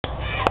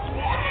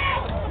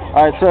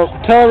Alright, so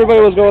tell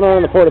everybody what's going on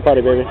in the Porta Potty,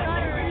 baby.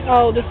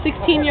 Oh, the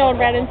 16-year-old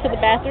ran into the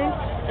bathroom,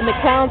 and the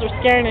clowns are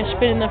staring and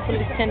spitting them for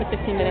at least 10 to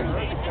 15 minutes.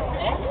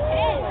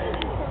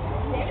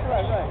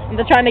 And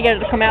they're trying to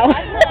get her to come out.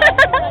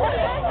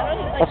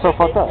 That's so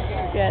fucked up.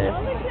 Yeah, it is.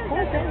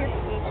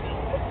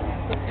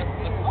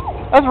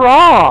 That's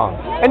wrong!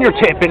 And you're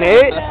tipping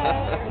it!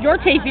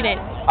 You're taping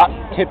it.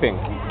 Tipping.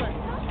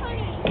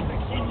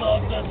 She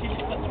loves us. She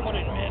just doesn't want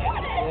to admit it.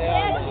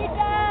 Yeah, she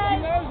does.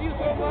 She loves you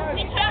so much.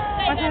 She just said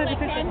that like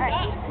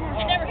non-stop.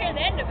 I never hear the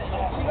end of it. She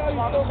loves you so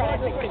much. That's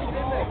why she's in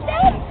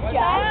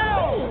there.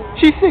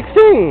 She's 16!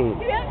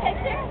 Do you have a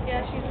picture?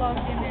 Yeah, she's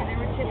logged in there. They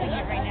were tipping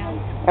it right now.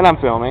 And I'm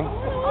filming.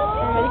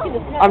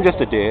 I'm just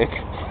a dick.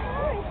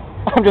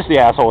 I'm just the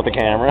asshole with the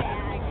camera.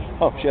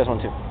 Oh, she has one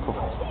too. Cool.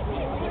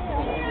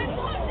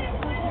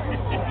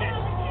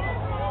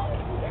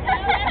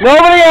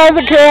 Nobody has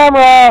a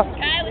camera!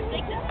 Kyle was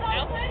thinking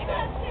outfit.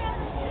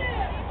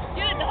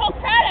 Dude, the whole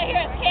crowd out here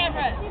has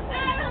cameras.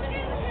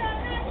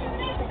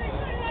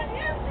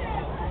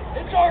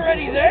 It's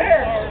already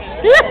there.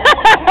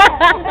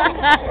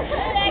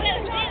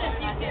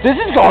 This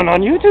is going on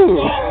YouTube.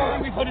 Oh,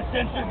 we put a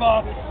censor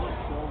box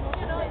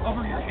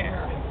over your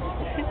hair.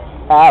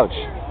 Ouch.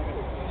 It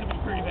was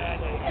pretty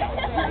bad.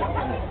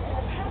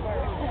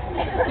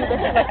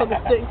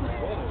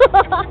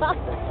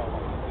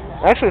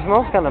 Actually, it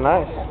smells kind of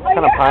nice.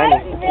 Kind of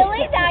piney.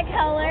 Really, that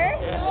color?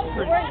 Yeah, it's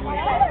pretty sweet.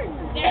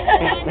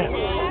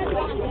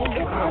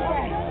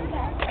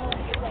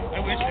 I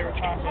wish they were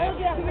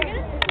contact.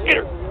 Get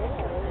her.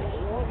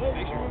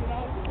 Make sure.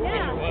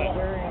 Yeah. What?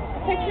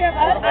 Picture of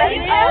us. Are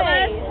you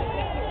us?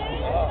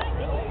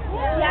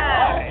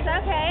 Yeah, it's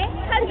okay.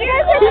 Cause you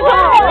guys are so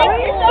cool.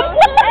 You're so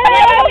cool.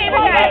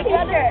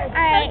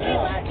 Alright.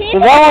 Does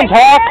that one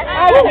talk?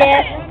 I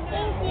did.